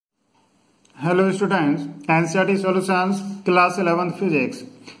Hello students, Ncert Solutions, Class 11th Physics,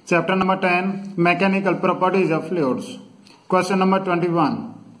 Chapter number 10, Mechanical Properties of Fluids. Question number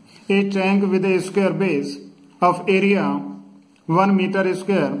 21. A tank with a square base of area 1 meter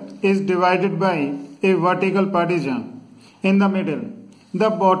square is divided by a vertical partition. In the middle,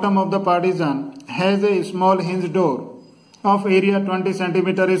 the bottom of the partition has a small hinge door of area 20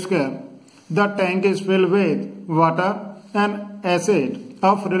 centimeter square. The tank is filled with water and acid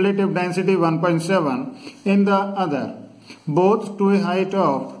of relative density 1.7 in the other, both to a height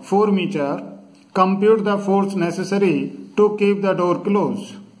of 4 meter. Compute the force necessary to keep the door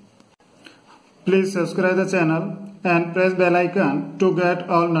closed. Please subscribe the channel and press bell icon to get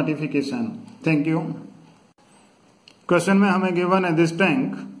all notification. Thank you. Question में हमें given है this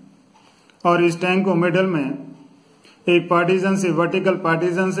tank, और इस tank को middle में एक partition से, vertical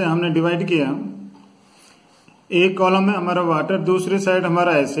partition से हमने डिवाइड किया. एक कॉलम में हमारा वाटर, दूसरी साइड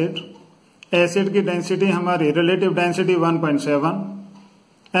हमारा एसिड. एसिड की डेंसिटी हमारी relative density 1.7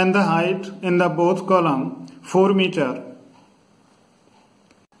 and the height in the both column 4 metre.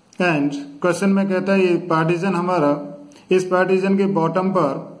 And question में कहता है ये पार्टीशन हमारा, इस पार्टीशन के बॉटम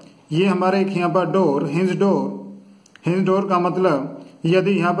पर ये हमारा एक यहाँ पर डोर, हिंज डोर का मतलब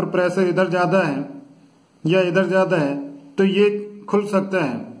यदि यहाँ पर प्रेशर इधर ज्यादा है या इधर ज्यादा है तो ये खुल सकता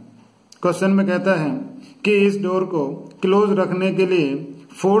है. क्वेश्चन में कहता है कि इस डोर को क्लोज रखने के लिए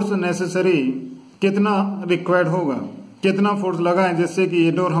फोर्स नेसेसरी कितना रिक्वायर्ड होगा, कितना फोर्स लगाएं जिससे कि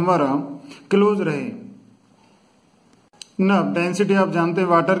ये डोर हमारा क्लोज रहे. ना डेंसिटी आप जानते हैं,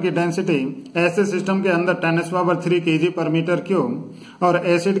 वाटर की डेंसिटी ऐसे सिस्टम के अंदर 10⁻³ kg पर मीटर क्यूब, और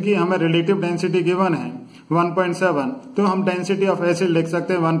एसिड की हमें रिलेटिव डेंसिटी गिवन है 1.7, तो हम डेंसिटी ऑफ एसिड लिख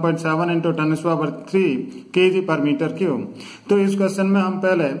सकते हैं 1.7 इंटू 10⁻³ kg पर मीटर क्यूब. तो इस क्वेश्चन में हम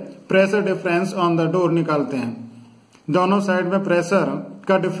पहले pressure difference on the door निकालते हैं. दोनों साइड में प्रेशर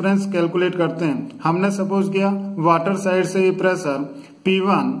का डिफरेंस कैलकुलेट करते हैं. हमने सपोज किया वाटर साइड से ये प्रेशर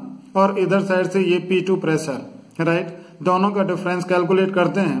P1 और इधर साइड से ये P2 प्रेशर, राइट. दोनों का डिफरेंस कैलकुलेट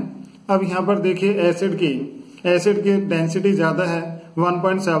करते हैं. अब यहाँ पर देखिए एसिड की डेंसिटी ज्यादा है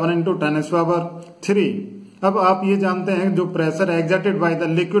 1.7 इंटू 10⁻³. अब आप ये जानते हैं जो pressure exerted by the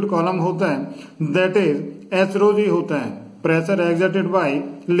liquid column होता है दैट इज एच रो जी होता है. Pressure exerted by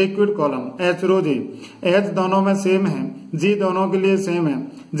liquid column H row ji. H दोनों में सेम है, जी दोनों के लिए सेम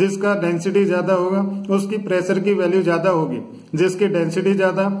है. जिसका डेंसिटी ज्यादा होगा उसकी प्रेशर की वैल्यू ज्यादा होगी, जिसकी डेंसिटी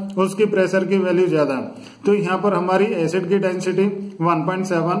ज्यादा उसकी प्रेशर की वैल्यू ज्यादा. तो यहाँ पर हमारी एसिड की डेंसिटी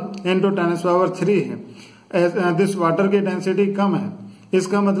 1.7 इंटू 10⁻³ है. दिस वाटर की डेंसिटी कम है.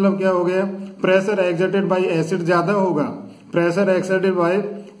 इसका मतलब क्या हो गया, प्रेशर एक्सर्टेड बाय एसिड ज्यादा होगा, प्रेशर एक्सर्टेड बाय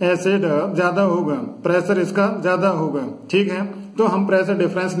एसिड ज्यादा होगा, प्रेशर इसका ज्यादा होगा. ठीक है, तो हम प्रेशर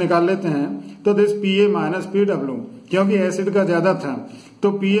डिफरेंस निकाल लेते हैं. तो दिस PA माइनस PW, क्योंकि एसिड का ज्यादा था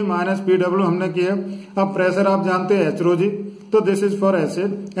तो PA माइनस PW हमने किया. अब प्रेशर आप जानते हैं एच रो जी, तो this is for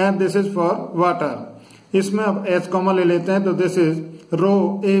acid and this is for water. इसमें अब H कॉमन ले लेते हैं, तो this is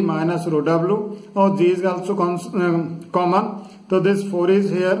row A minus rho W, और G इज ऑल्सो कॉमन, तो दिस 4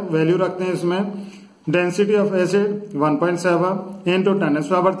 इज हेयर. वैल्यू रखते हैं इसमें. डेंसिटी ऑफ एसिड 1.7 इंटू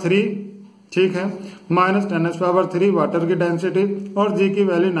 10⁻³, ठीक है, माइनस 10⁻³ वाटर की डेंसिटी, और G की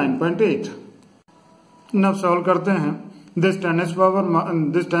वैल्यू 9.8. अब सॉल्व करते हैं. दिस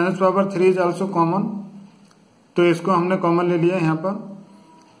 10⁻³ इज ऑल्सो कॉमन, तो इसको हमने कॉमन ले लिया यहाँ पर.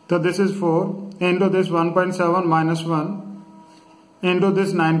 तो this is 4 into this 1.7 minus 1 into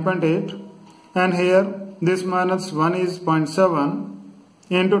this 9.8, and hair this minus 1 is 0.7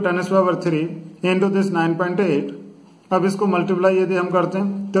 into 10⁻³ into this 9.8. अब इसको मल्टीप्लाई यदि हम करते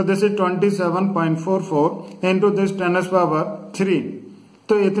हैं तो दिस इज 27.44 इंटू दिस 10⁻³.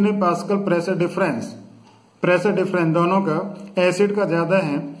 तो इतने पास्कल प्रेशर डिफरेंस दोनों का एसिड का ज्यादा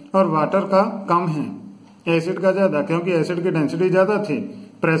है और वाटर का कम है. एसिड का ज्यादा क्योंकि एसिड की डेंसिटी ज्यादा थी.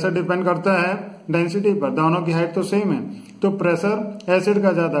 प्रेशर डिपेंड करता है डेंसिटी पर, दोनों की हाइट तो सेम है, तो प्रेशर एसिड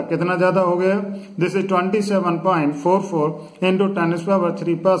का ज्यादा. कितना ज्यादा हो गया, दिस इज 27.44 इंटू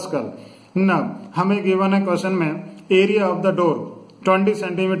 10⁻³ पास्कल. ना हमें गिवन है क्वेश्चन में area of the door 20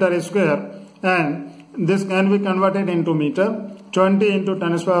 centimetre square and this can be converted into metre. 20 into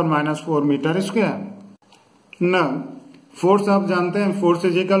 10⁻⁻⁴ metre square. ना फोर्स आप जानते हैं, force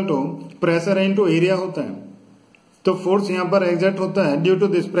is equal to pressure into area होता है. तो फोर्स यहाँ पर एग्जर्ट होता है due to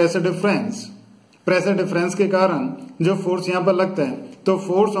this pressure difference. Pressure difference के कारण जो फोर्स यहाँ पर लगता है, तो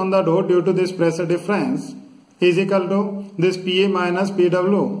force on the door due to this pressure difference is equal to this PA minus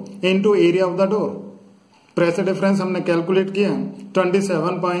PW into area of the door. Pressure difference हमने calculate किया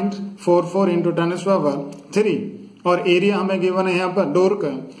 27.44 इंटू 10⁻³ और एरिया हमें गिवन है यहाँ पर डोर का,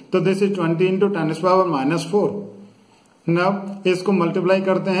 तो दिस इज 20 इंटू 10⁻⁻⁴. नब इसको मल्टीप्लाई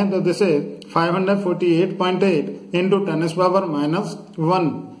करते हैं तो दिस इज 548.8 इंटू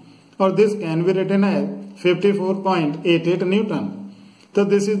 10⁻⁻1 और this can be written as 54.88 Newton. तो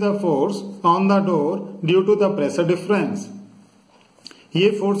this is the force on the door due to the pressure difference. ये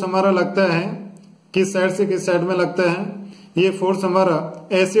फोर्स हमारा लगता है किस साइड से किस साइड में लगता है? ये फोर्स हमारा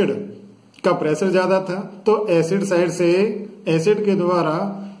एसिड का प्रेशर ज्यादा था तो एसिड साइड से एसिड के द्वारा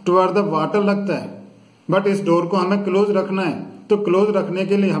टुवर्ड द वाटर लगता है, बट इस डोर को हमें क्लोज रखना है। तो क्लोज रखने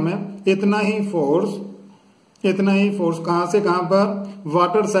के लिए हमें इतना ही फोर्स कहां से कहां पर?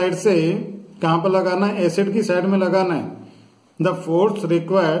 वाटर साइड से कहां पर लगाना है? एसिड की साइड में लगाना है। The force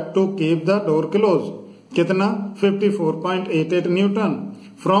required to keep the door close कितना? 54.88 Newton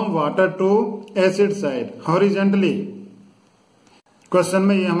from water to acid side horizontally. Question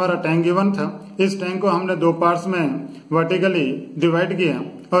में ये हमारा टैंक गिवन था। इस टैंक को हमने दो पार्ट्स में वर्टिकली डिवाइड किया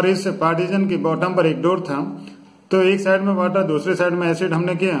और इस पार्टीशन की बॉटम पर एक डोर था। तो एक साइड में वाटर दूसरे साइड में एसिड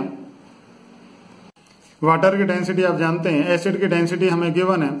हमने किया। वाटर की डेंसिटी आप जानते हैं, एसिड की डेंसिटी हमें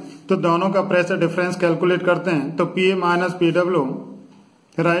गिवन है, तो दोनों का प्रेशर डिफरेंस कैलकुलेट करते हैं। तो PA माइनस PW,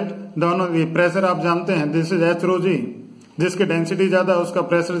 राइट, दोनों प्रेशर आप जानते हैं, दिस इज H ρg। जिसकी डेंसिटी ज्यादा उसका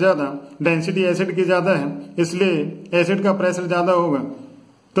प्रेशर ज्यादा, डेंसिटी एसिड की ज्यादा है इसलिए एसिड का प्रेशर ज्यादा होगा।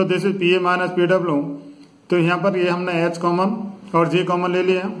 तो this is PA minus PW। तो यहाँ पर ये हमने H कॉमन और G कॉमन ले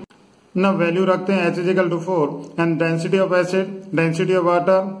लिया। ना वैल्यू रखते हैं H = 4 and density of acid, density of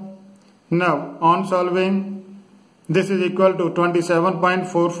water. Now on solving, this is equal to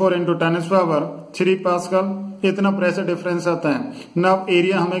 27.44 into 10⁻³ pascal. इतना प्रेशर डिफरेंस आता है। नाउ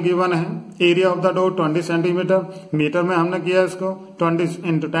एरिया हमें गिवन है, area of the door 20 centimetre, metre में हमने किया इसको 20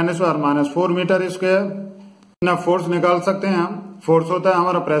 into 10⁻⁻4 मीटर स्क्वायर। ना फोर्स निकाल सकते हैं हम, फोर्स होता है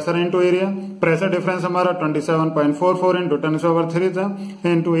हमारा pressure into area. Pressure difference हमारा 27.44 into 10⁻³ था,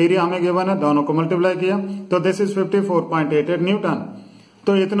 इंटू एरिया हमें गिवन है, दोनों को मल्टीप्लाई किया तो दिस इज 54.88 न्यूटन।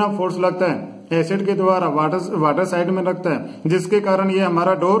 तो इतना फोर्स लगता है एसिड के द्वारा वाटर साइड में लगता है, जिसके कारण ये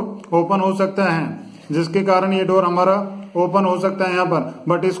हमारा डोर ओपन हो सकता है, जिसके कारण ये डोर हमारा ओपन हो सकता है यहाँ पर,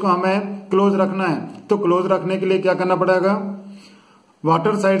 बट इसको हमें क्लोज रखना है। तो क्लोज रखने के लिए क्या करना पड़ेगा?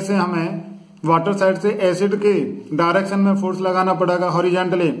 वाटर साइड से एसिड के डायरेक्शन में फोर्स लगाना पड़ेगा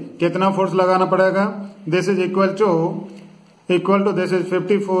हॉरिजॉन्टली। कितना फोर्स लगाना पड़ेगा? This is equal to this is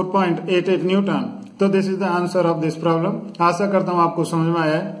 54.88 Newton. तो this is the answer of this problem. आशा करता हूं आपको समझ में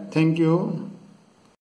आया है। Thank you.